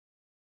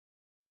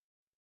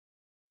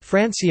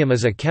Francium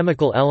is a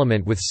chemical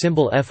element with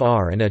symbol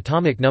Fr and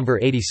atomic number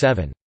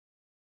 87.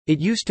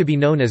 It used to be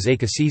known as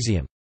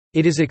acecesium.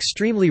 It is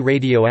extremely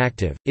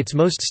radioactive. Its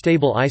most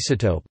stable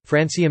isotope,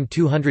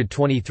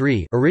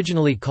 francium-223,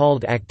 originally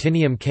called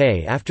actinium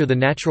K after the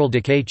natural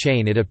decay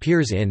chain it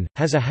appears in,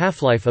 has a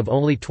half-life of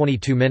only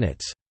 22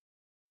 minutes.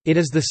 It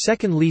is the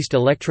second least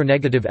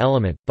electronegative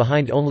element,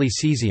 behind only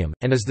cesium,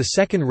 and is the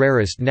second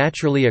rarest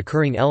naturally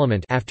occurring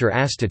element after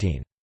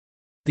astatine.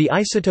 The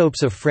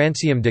isotopes of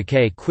francium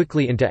decay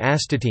quickly into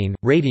astatine,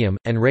 radium,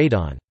 and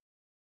radon.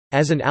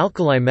 As an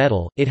alkali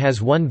metal, it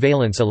has one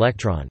valence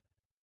electron.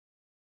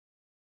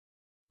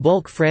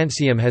 Bulk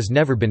francium has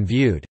never been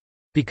viewed.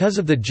 Because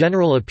of the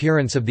general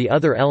appearance of the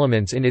other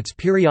elements in its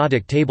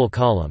periodic table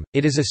column,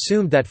 it is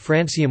assumed that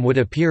francium would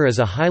appear as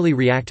a highly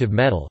reactive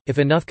metal, if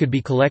enough could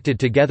be collected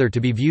together to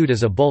be viewed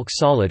as a bulk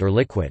solid or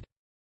liquid.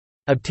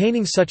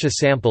 Obtaining such a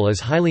sample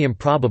is highly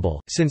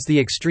improbable, since the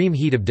extreme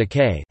heat of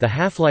decay, the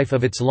half-life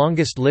of its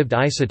longest-lived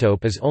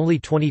isotope is only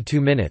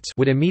 22 minutes,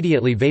 would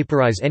immediately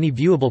vaporize any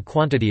viewable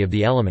quantity of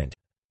the element.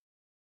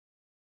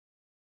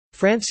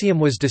 Francium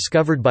was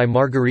discovered by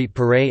Marguerite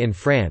Perret in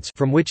France,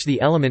 from which the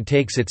element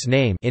takes its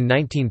name, in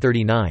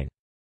 1939.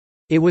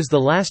 It was the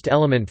last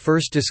element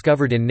first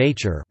discovered in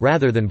nature,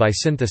 rather than by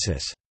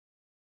synthesis.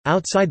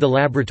 Outside the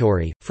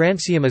laboratory,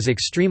 francium is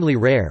extremely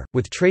rare,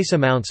 with trace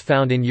amounts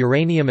found in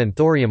uranium and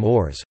thorium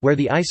ores, where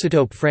the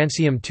isotope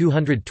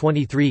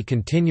francium-223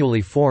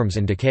 continually forms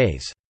and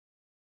decays.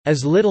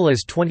 As little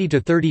as 20 to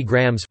 30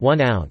 grams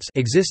 1 ounce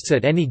exists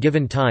at any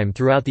given time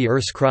throughout the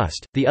Earth's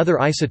crust. The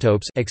other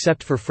isotopes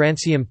except for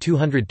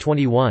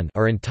francium-221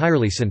 are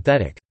entirely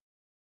synthetic.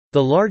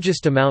 The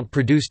largest amount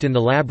produced in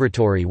the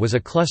laboratory was a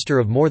cluster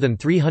of more than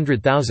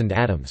 300,000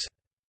 atoms.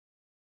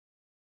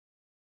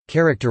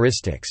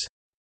 Characteristics.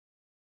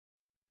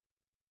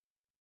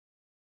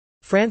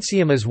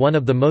 Francium is one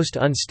of the most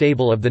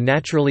unstable of the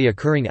naturally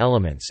occurring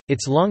elements.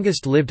 Its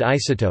longest-lived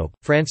isotope,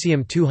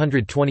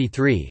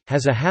 francium-223,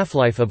 has a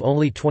half-life of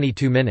only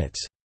 22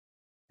 minutes.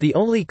 The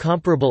only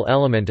comparable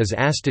element is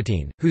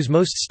astatine, whose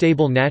most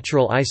stable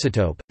natural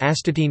isotope,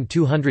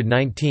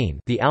 astatine-219,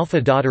 the alpha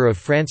daughter of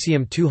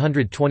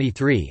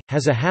francium-223,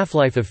 has a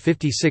half-life of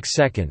 56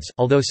 seconds,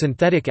 although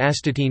synthetic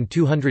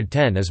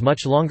astatine-210 is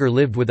much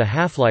longer-lived with a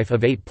half-life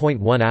of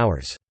 8.1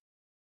 hours.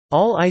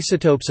 All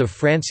isotopes of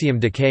francium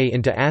decay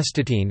into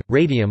astatine,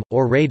 radium,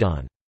 or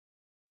radon.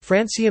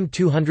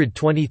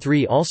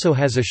 Francium-223 also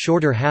has a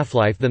shorter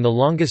half-life than the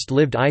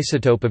longest-lived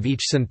isotope of each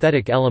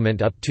synthetic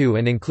element up to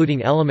and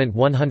including element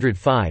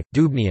 105,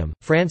 dubnium.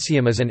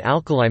 Francium is an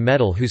alkali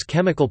metal whose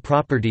chemical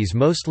properties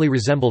mostly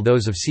resemble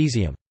those of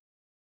cesium.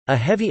 A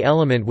heavy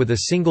element with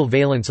a single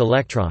valence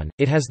electron,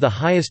 it has the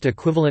highest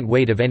equivalent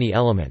weight of any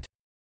element.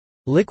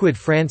 Liquid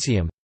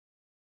francium,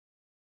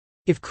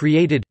 if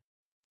created,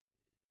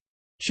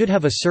 should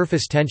have a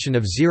surface tension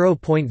of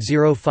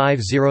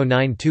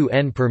 0.05092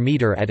 N per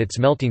meter at its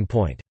melting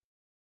point.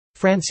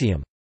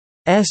 Francium's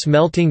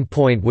melting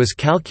point was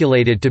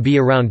calculated to be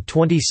around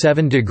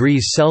 27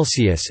 degrees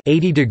Celsius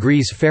 (80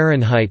 degrees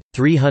Fahrenheit,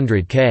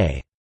 300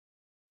 K).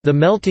 The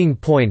melting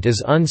point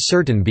is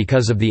uncertain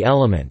because of the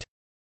element's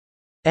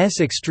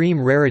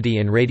extreme rarity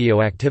and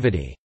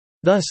radioactivity.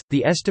 Thus,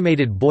 the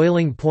estimated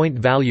boiling point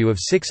value of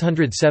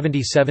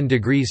 677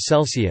 degrees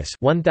Celsius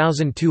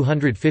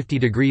 (1250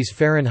 degrees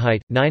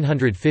Fahrenheit,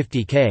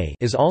 950 K)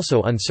 is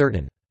also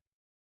uncertain.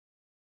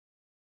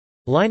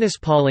 Linus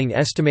Pauling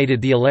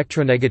estimated the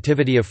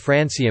electronegativity of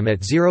francium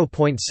at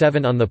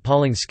 0.7 on the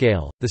Pauling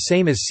scale, the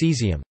same as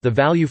cesium. The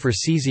value for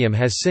cesium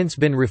has since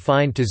been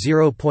refined to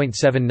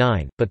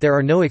 0.79, but there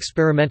are no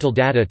experimental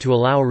data to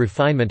allow a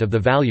refinement of the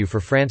value for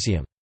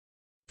francium.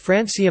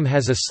 Francium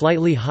has a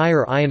slightly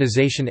higher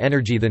ionization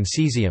energy than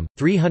cesium,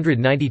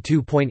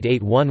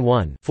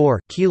 392.811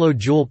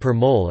 kJ per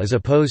mole as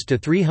opposed to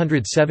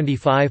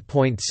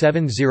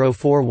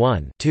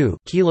 375.7041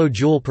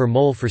 kJ per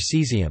mole for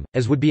cesium,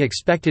 as would be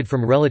expected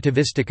from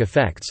relativistic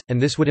effects, and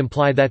this would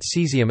imply that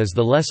cesium is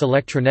the less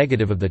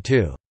electronegative of the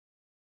two.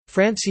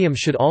 Francium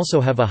should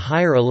also have a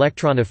higher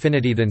electron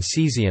affinity than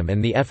cesium,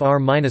 and the Fr-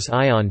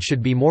 ion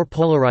should be more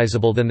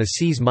polarizable than the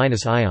Cs-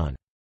 ion.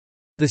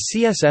 The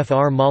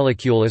CSFR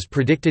molecule is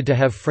predicted to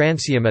have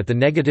francium at the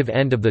negative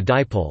end of the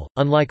dipole,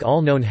 unlike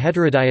all known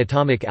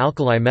heterodiatomic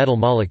alkali metal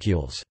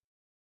molecules.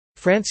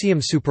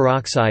 Francium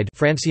superoxide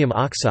francium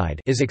oxide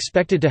is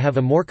expected to have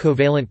a more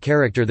covalent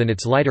character than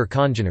its lighter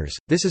congeners.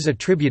 This is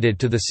attributed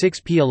to the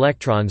 6p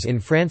electrons in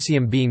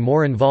francium being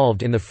more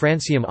involved in the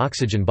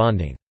francium-oxygen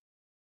bonding.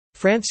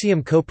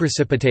 Francium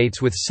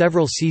coprecipitates with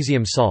several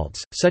cesium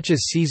salts, such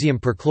as cesium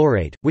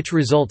perchlorate, which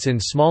results in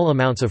small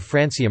amounts of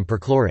francium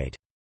perchlorate.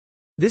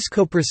 This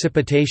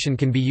coprecipitation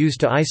can be used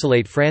to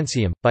isolate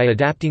francium, by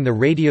adapting the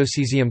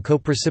radiocesium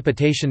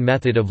coprecipitation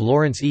method of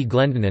Lawrence E.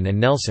 Glendinning and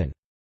Nelson.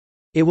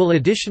 It will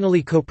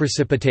additionally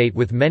coprecipitate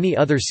with many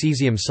other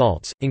cesium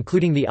salts,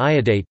 including the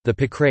iodate, the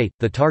picrate,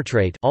 the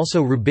tartrate,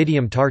 also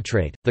rubidium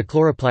tartrate, the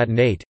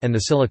chloroplatinate, and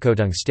the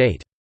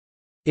silicotungstate.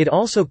 It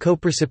also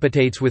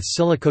coprecipitates with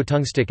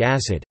silicotungstic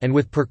acid, and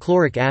with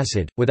perchloric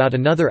acid, without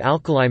another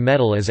alkali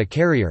metal as a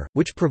carrier,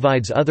 which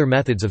provides other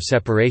methods of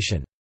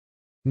separation.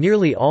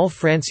 Nearly all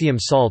francium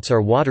salts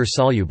are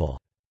water-soluble.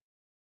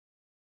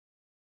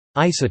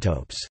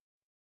 Isotopes.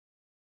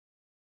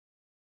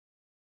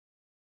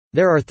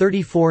 There are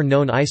 34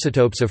 known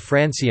isotopes of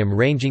francium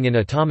ranging in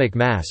atomic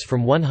mass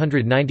from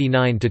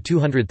 199 to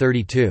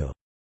 232.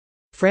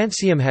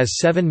 Francium has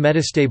 7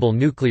 metastable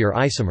nuclear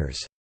isomers.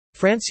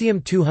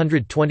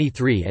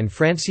 Francium-223 and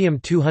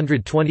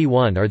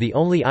Francium-221 are the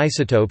only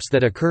isotopes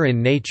that occur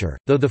in nature,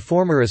 though the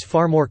former is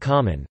far more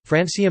common.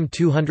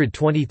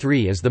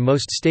 Francium-223 is the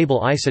most stable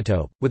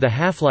isotope, with a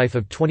half-life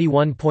of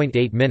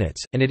 21.8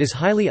 minutes, and it is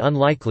highly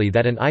unlikely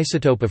that an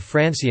isotope of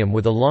francium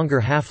with a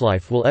longer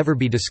half-life will ever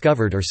be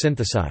discovered or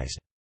synthesized.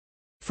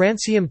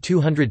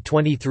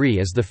 Francium-223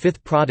 is the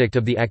fifth product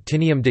of the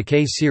actinium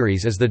decay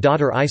series as the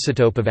daughter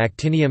isotope of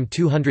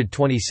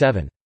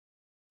actinium-227.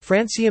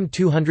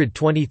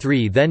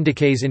 Francium-223 then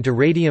decays into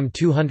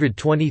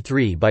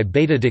radium-223 by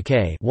beta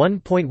decay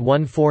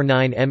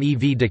 1.149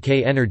 MeV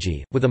decay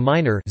energy, with a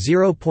minor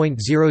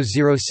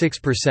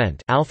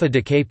 0.006% alpha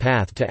decay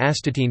path to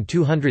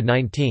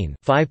astatine-219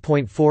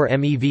 5.4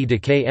 MeV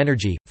decay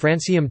energy.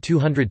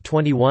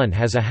 Francium-221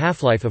 has a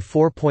half-life of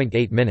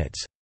 4.8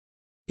 minutes.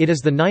 It is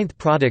the ninth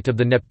product of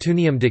the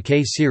neptunium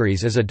decay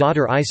series as a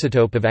daughter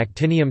isotope of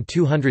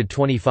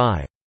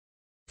actinium-225.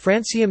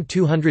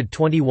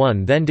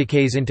 Francium-221 then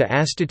decays into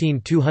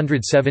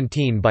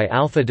astatine-217 by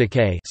alpha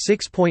decay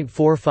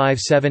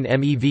 6.457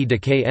 MeV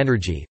decay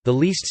energy. The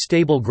least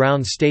stable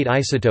ground state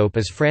isotope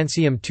is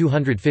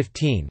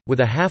francium-215,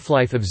 with a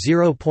half-life of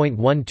 0.12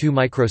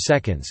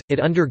 microseconds. It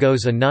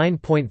undergoes a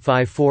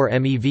 9.54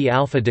 MeV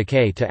alpha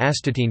decay to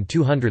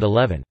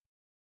astatine-211.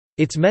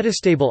 Its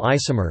metastable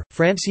isomer,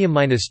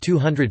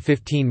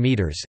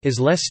 francium-215 m, is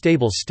less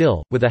stable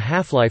still, with a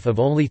half-life of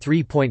only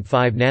 3.5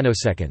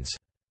 nanoseconds.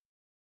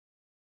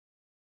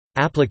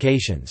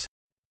 Applications.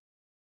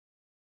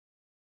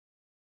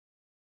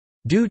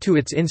 Due to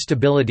its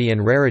instability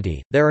and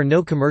rarity, there are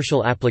no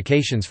commercial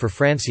applications for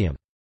francium.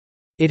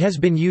 It has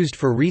been used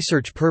for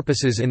research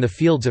purposes in the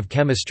fields of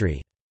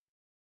chemistry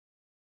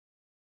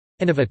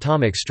and of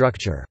atomic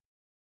structure.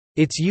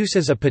 Its use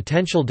as a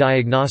potential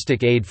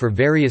diagnostic aid for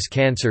various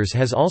cancers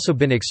has also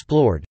been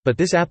explored, but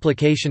this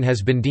application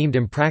has been deemed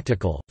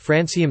impractical.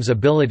 Francium's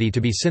ability to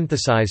be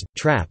synthesized,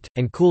 trapped,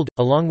 and cooled,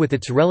 along with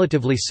its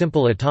relatively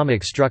simple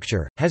atomic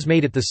structure, has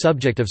made it the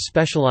subject of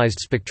specialized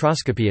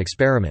spectroscopy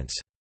experiments.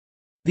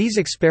 These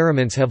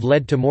experiments have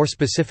led to more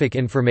specific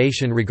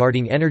information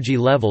regarding energy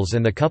levels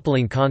and the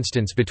coupling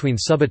constants between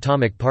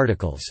subatomic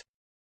particles.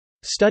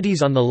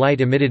 Studies on the light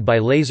emitted by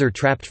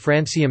laser-trapped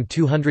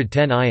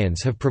francium-210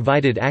 ions have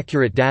provided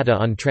accurate data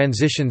on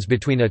transitions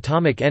between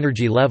atomic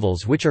energy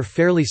levels which are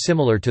fairly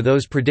similar to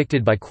those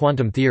predicted by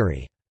quantum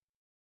theory.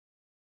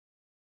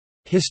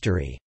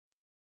 History.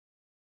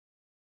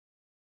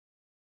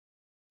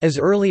 As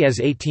early as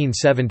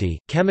 1870,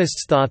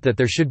 chemists thought that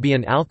there should be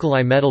an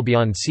alkali metal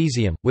beyond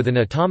cesium, with an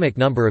atomic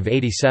number of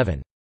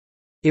 87.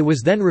 It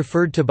was then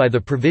referred to by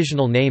the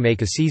provisional name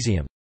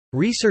acecesium.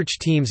 Research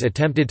teams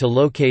attempted to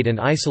locate and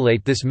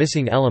isolate this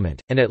missing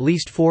element, and at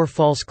least 4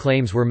 false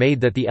claims were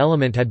made that the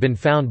element had been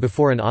found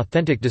before an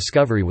authentic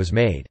discovery was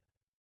made.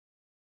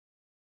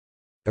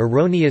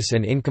 Erroneous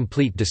and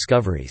incomplete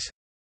discoveries.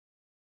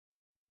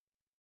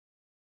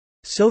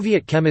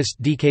 Soviet chemist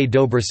D. K.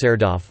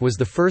 Dobroserdov was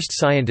the first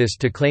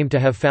scientist to claim to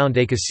have found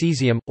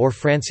acecesium, or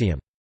francium.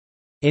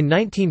 In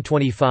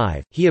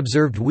 1925, he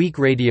observed weak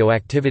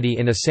radioactivity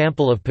in a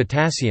sample of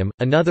potassium,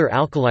 another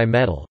alkali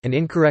metal, and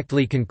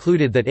incorrectly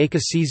concluded that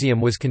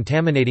acecesium was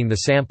contaminating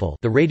the sample.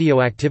 The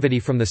radioactivity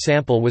from the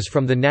sample was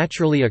from the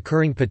naturally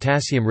occurring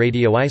potassium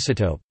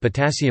radioisotope,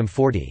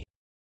 potassium-40.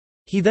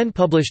 He then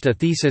published a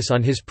thesis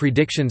on his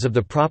predictions of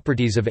the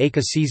properties of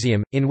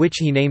acecesium, in which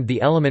he named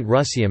the element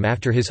russium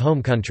after his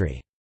home country.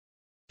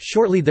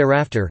 Shortly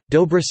thereafter,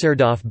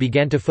 Dobroserdov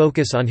began to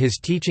focus on his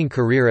teaching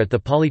career at the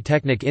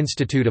Polytechnic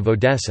Institute of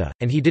Odessa,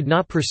 and he did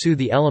not pursue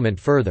the element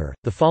further.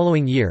 The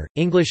following year,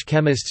 English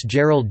chemists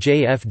Gerald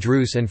J. F.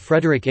 Druce and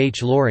Frederick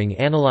H. Loring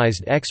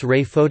analyzed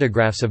X-ray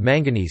photographs of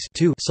manganese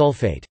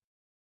sulfate.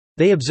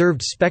 They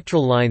observed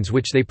spectral lines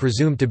which they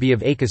presumed to be of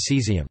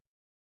acecesium.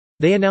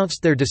 They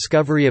announced their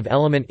discovery of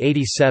element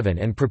 87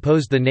 and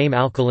proposed the name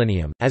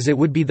alkalinium, as it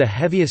would be the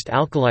heaviest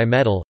alkali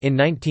metal. In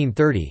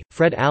 1930,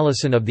 Fred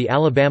Allison of the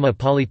Alabama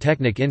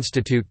Polytechnic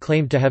Institute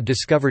claimed to have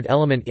discovered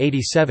element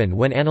 87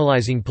 when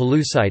analyzing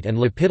pollucite and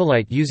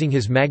lepidolite using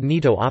his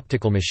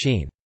magneto-optical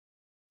machine.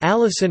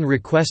 Allison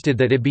requested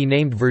that it be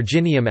named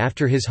Virginium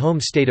after his home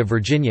state of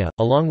Virginia,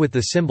 along with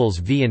the symbols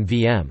V and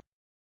Vm.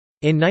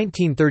 In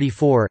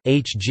 1934,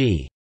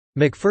 H.G.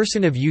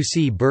 McPherson of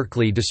UC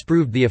Berkeley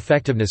disproved the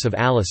effectiveness of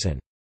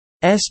Allison's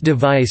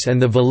device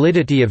and the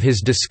validity of his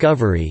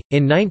discovery.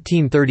 In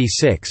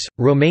 1936,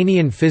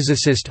 Romanian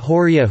physicist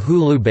Horia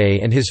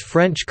Hulubei and his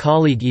French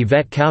colleague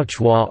Yvette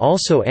Cauchois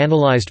also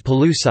analyzed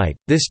pollucite,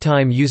 this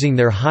time using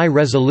their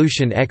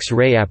high-resolution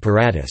X-ray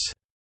apparatus.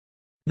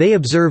 They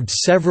observed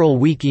several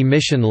weak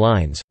emission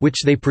lines,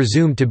 which they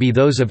presumed to be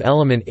those of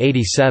element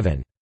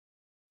 87.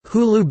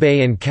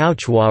 Hulubey and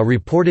Cauchois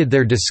reported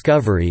their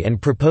discovery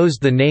and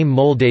proposed the name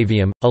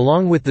Moldavium,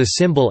 along with the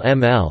symbol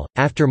ML,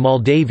 after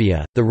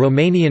Moldavia, the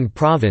Romanian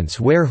province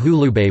where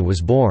Hulubey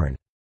was born.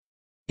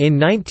 In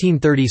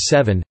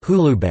 1937,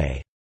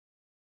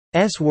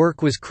 Hulubey's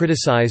work was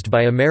criticized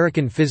by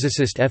American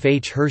physicist F.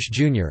 H. Hirsch,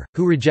 Jr.,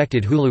 who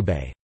rejected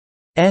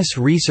Hulubey's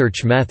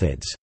research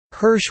methods.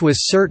 Hirsch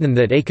was certain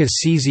that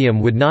cesium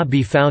would not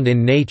be found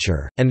in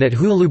nature, and that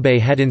Hulubey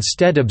had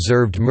instead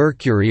observed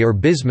mercury or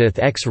bismuth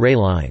X-ray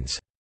lines.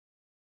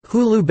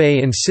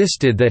 Hulubey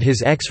insisted that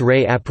his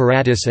X-ray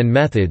apparatus and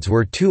methods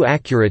were too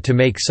accurate to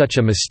make such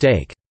a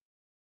mistake.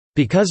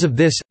 Because of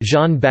this,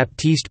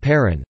 Jean-Baptiste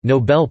Perrin,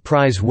 Nobel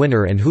Prize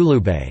winner and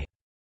Hulubey's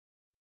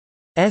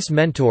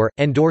mentor,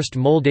 endorsed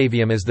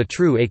Moldavium as the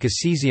true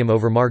cesium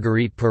over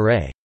Marguerite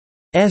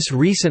Perret's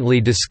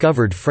recently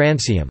discovered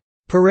francium.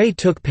 Perret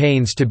took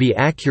pains to be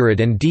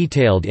accurate and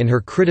detailed in her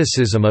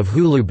criticism of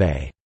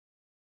Hulubey's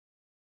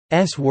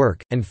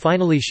work, and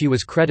finally she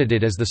was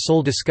credited as the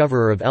sole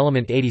discoverer of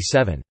element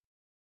 87.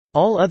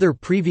 All other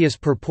previous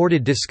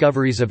purported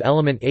discoveries of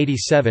element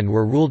 87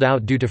 were ruled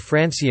out due to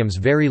francium's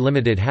very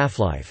limited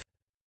half-life.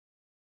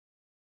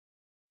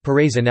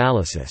 Perret's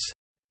analysis.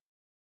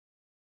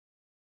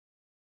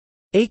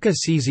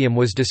 Cesium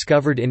was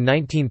discovered in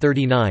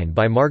 1939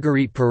 by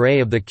Marguerite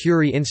Perret of the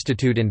Curie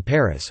Institute in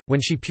Paris,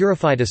 when she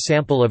purified a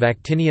sample of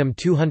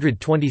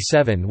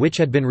actinium-227 which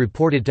had been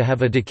reported to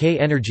have a decay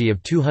energy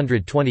of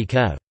 220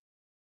 keV.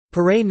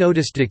 Perret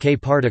noticed decay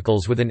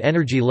particles with an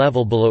energy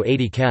level below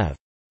 80 keV.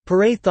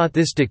 Perret thought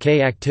this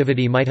decay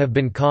activity might have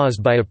been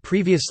caused by a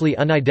previously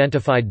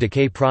unidentified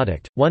decay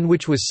product, one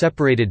which was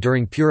separated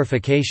during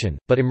purification,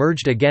 but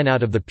emerged again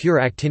out of the pure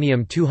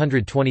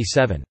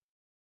actinium-227.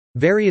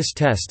 Various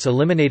tests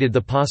eliminated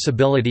the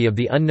possibility of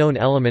the unknown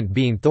element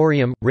being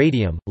thorium,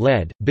 radium,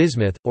 lead,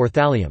 bismuth, or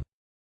thallium.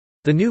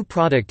 The new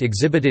product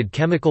exhibited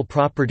chemical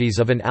properties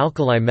of an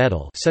alkali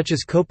metal such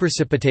as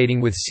coprecipitating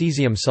with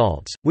cesium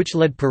salts, which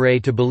led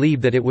Perret to believe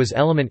that it was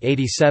element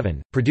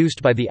 87,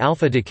 produced by the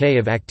alpha decay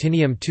of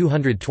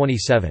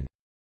actinium-227.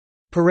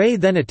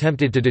 Perret then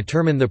attempted to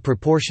determine the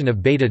proportion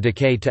of beta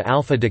decay to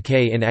alpha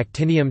decay in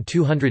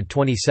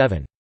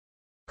actinium-227.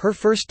 Her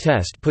first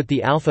test put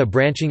the alpha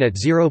branching at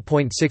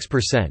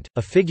 0.6%,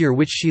 a figure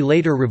which she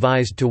later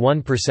revised to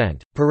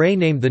 1%. Perret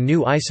named the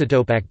new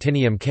isotope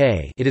actinium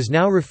K. It is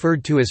now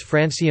referred to as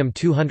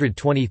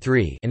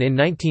francium-223, and in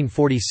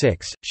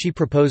 1946, she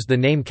proposed the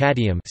name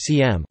cadmium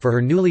 (Cm) for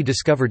her newly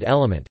discovered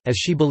element, as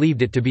she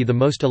believed it to be the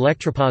most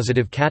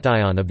electropositive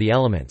cation of the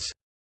elements.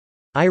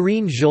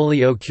 Irene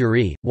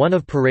Joliot-Curie, one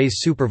of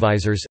Perret's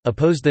supervisors,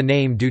 opposed the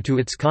name due to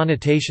its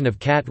connotation of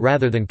cat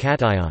rather than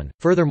cation.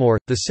 Furthermore,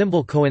 the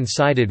symbol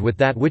coincided with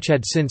that which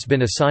had since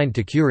been assigned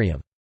to curium.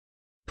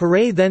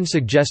 Perret then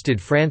suggested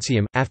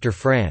francium, after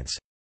France.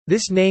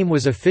 This name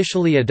was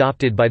officially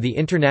adopted by the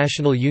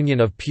International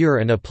Union of Pure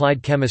and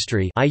Applied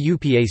Chemistry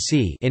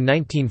 (IUPAC) in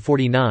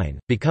 1949,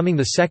 becoming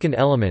the second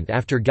element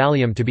after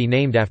gallium to be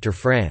named after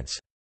France.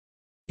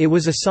 It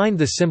was assigned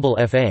the symbol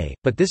Fa,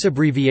 but this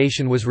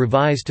abbreviation was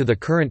revised to the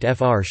current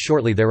Fr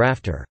shortly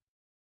thereafter.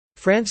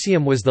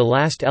 Francium was the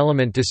last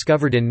element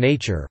discovered in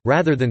nature,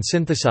 rather than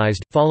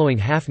synthesized, following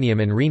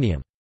hafnium and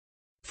rhenium.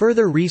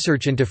 Further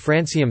research into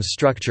francium's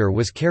structure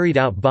was carried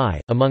out by,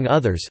 among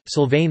others,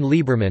 Sylvain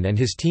Lieberman and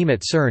his team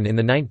at CERN in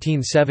the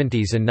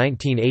 1970s and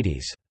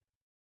 1980s.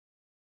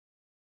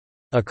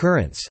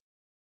 Occurrence: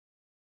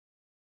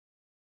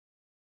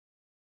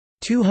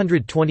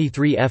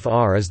 223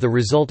 Fr is the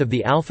result of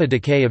the alpha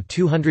decay of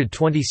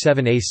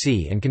 227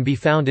 Ac and can be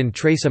found in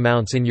trace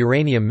amounts in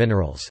uranium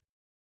minerals.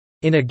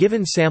 In a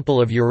given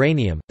sample of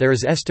uranium, there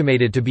is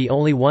estimated to be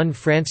only one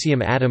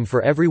francium atom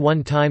for every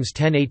 1 ×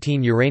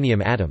 1018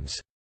 uranium atoms.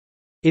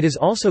 It is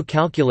also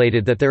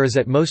calculated that there is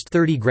at most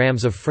 30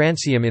 grams of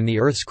francium in the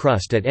Earth's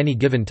crust at any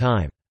given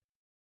time.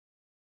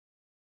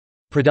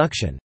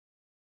 Production: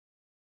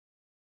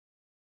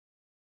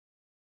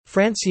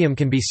 francium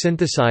can be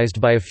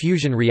synthesized by a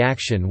fusion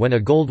reaction when a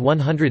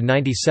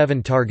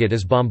gold-197 target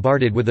is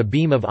bombarded with a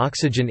beam of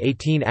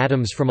oxygen-18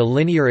 atoms from a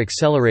linear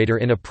accelerator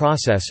in a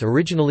process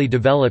originally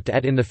developed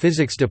in the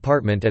physics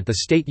department at the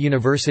State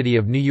University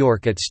of New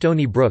York at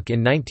Stony Brook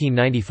in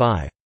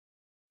 1995.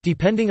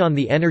 Depending on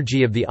the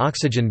energy of the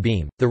oxygen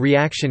beam, the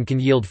reaction can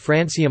yield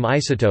francium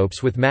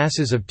isotopes with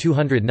masses of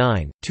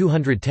 209,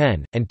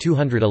 210, and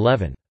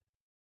 211.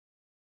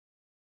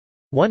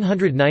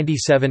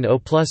 197 O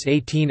plus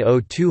 18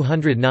 O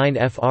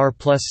 209 Fr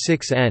plus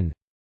 6 N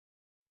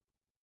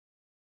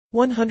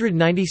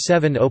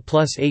 197 O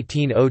plus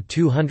 18 O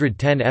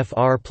 210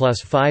 Fr plus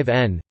 5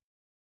 N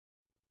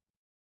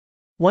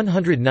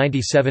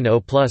 197 O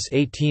plus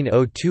 18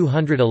 O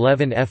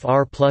 211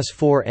 Fr plus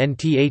 4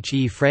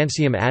 Nthe.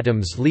 Francium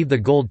atoms leave the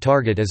gold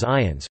target as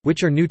ions,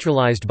 which are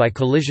neutralized by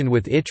collision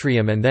with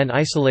yttrium and then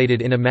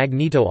isolated in a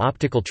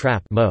magneto-optical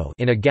trap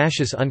in a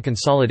gaseous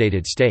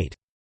unconsolidated state.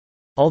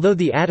 Although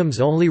the atoms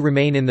only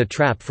remain in the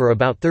trap for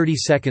about 30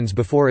 seconds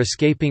before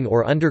escaping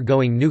or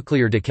undergoing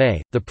nuclear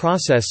decay, the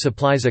process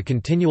supplies a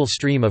continual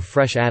stream of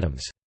fresh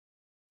atoms.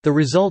 The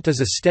result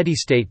is a steady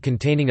state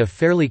containing a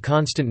fairly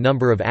constant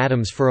number of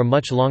atoms for a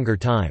much longer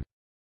time.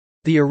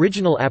 The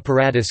original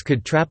apparatus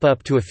could trap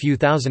up to a few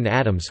thousand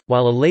atoms,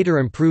 while a later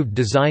improved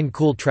design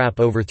could trap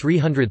over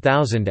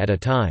 300,000 at a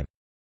time.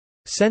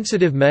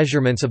 Sensitive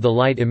measurements of the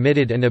light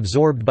emitted and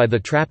absorbed by the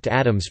trapped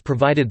atoms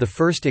provided the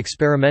first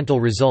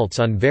experimental results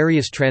on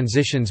various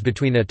transitions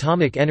between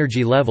atomic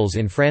energy levels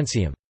in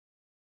francium.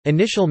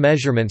 Initial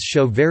measurements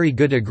show very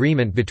good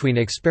agreement between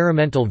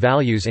experimental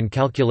values and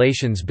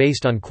calculations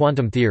based on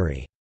quantum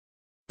theory.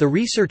 The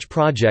research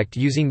project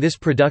using this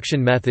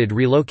production method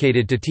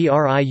relocated to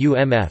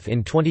TRIUMF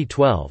in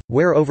 2012,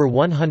 where over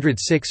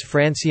 106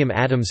 francium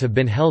atoms have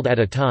been held at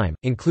a time,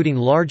 including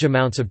large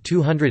amounts of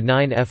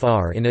 209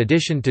 Fr in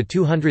addition to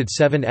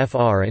 207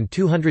 Fr and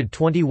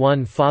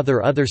 221 Fa.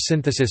 Other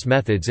synthesis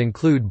methods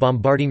include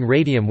bombarding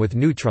radium with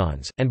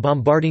neutrons, and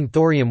bombarding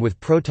thorium with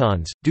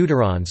protons,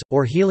 deuterons,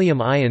 or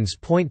helium ions.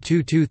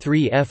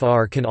 0.223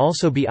 Fr can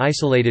also be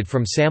isolated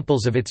from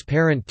samples of its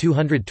parent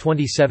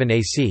 227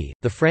 AC.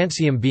 The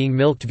francium being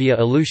milked via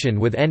elution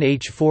with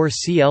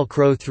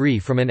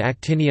NH4Cl-CrO3 from an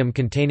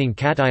actinium-containing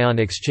cation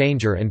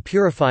exchanger and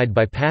purified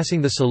by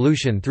passing the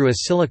solution through a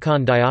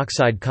silicon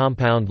dioxide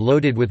compound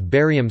loaded with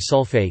barium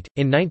sulfate.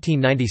 In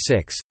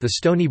 1996, the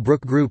Stony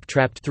Brook group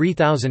trapped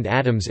 3,000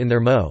 atoms in their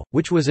MO,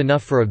 which was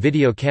enough for a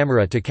video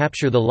camera to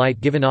capture the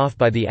light given off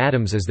by the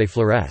atoms as they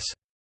fluoresce.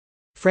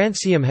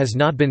 Francium has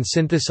not been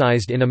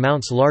synthesized in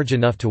amounts large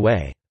enough to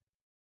weigh.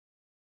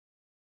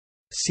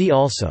 See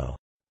also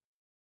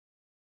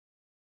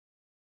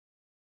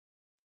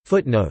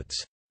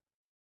Footnotes.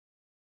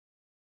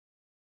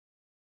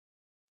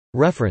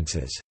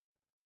 References.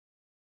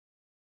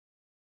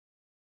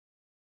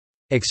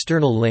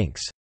 External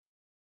links.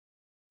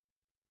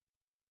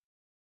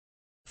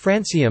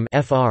 Francium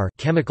Fr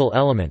chemical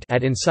element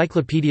at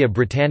Encyclopaedia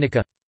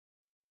Britannica.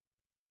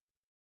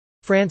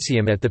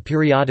 Francium at the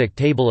Periodic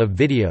Table of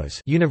Videos,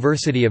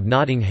 University of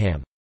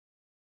Nottingham.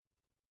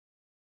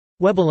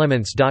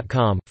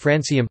 Webelements.com,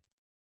 Francium.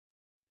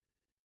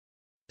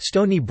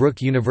 Stony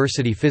Brook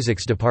University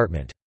Physics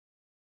Department